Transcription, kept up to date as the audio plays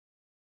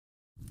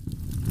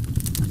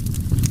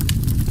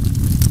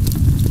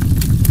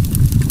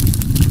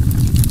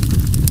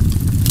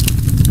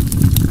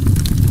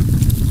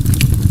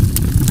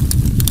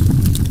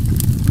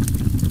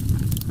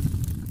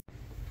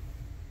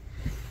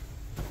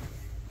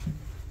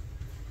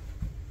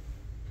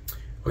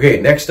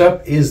Okay, next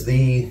up is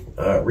the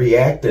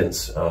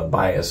reactance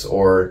bias,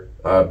 or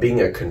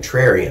being a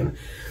contrarian.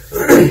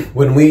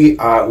 When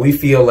we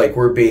feel like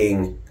we're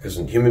being, because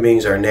human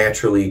beings are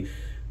naturally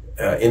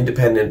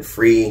independent,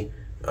 free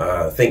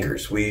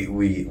thinkers. We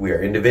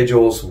are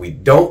individuals. We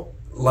don't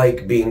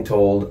like being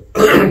told,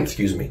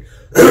 excuse me,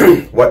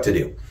 what to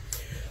do.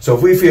 So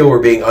if we feel we're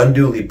being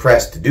unduly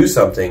pressed to do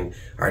something,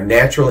 our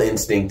natural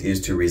instinct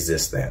is to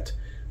resist that.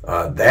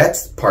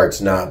 That part's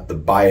not the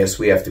bias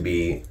we have to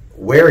be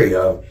wary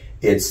of.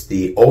 It's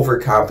the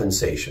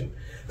overcompensation.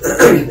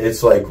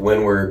 It's like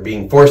when we're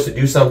being forced to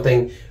do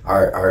something,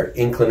 our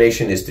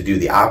inclination is to do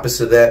the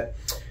opposite of that.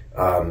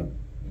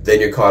 Then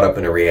you're caught up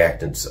in a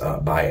reactance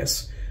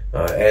bias.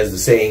 As the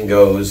saying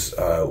goes,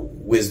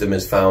 wisdom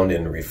is found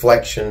in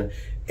reflection,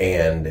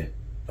 and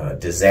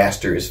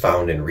disaster is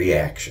found in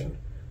reaction.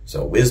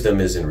 So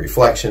wisdom is in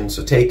reflection.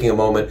 So taking a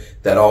moment,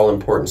 that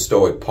all-important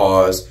stoic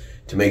pause,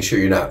 to make sure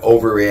you're not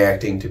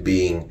overreacting to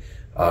being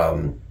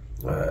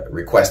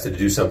requested to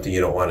do something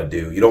you don't want to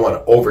do. You don't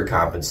want to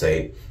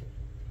overcompensate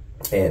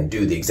and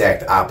do the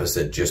exact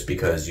opposite just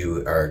because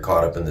you are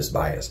caught up in this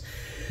bias.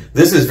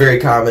 This is very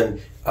common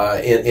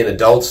in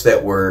adults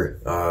that were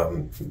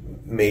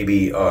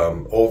maybe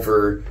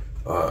over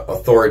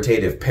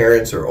authoritative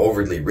parents or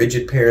overly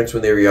rigid parents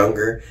when they were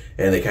younger,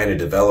 and they kind of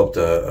developed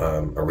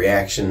a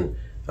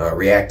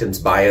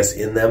reactance bias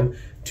in them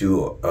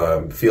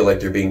to feel like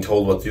they're being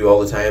told what to do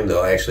all the time.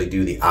 They'll actually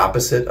do the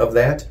opposite of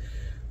that.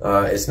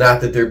 It's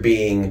not that they're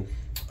being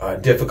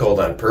difficult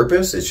on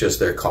purpose. It's just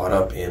they're caught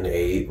up in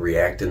a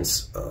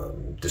reactance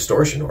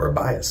distortion or a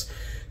bias.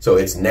 So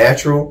it's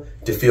natural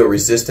to feel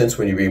resistance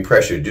when you're being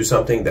pressured to do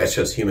something. That's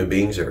just human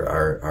beings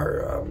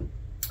are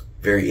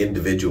very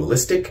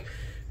individualistic,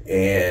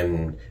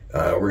 and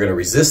we're going to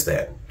resist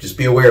that. Just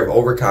be aware of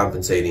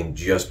overcompensating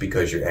just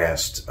because you're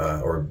asked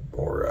or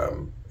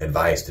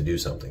advised to do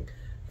something.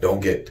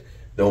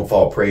 Don't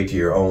fall prey to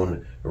your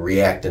own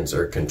reactance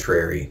or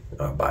contrary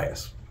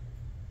bias.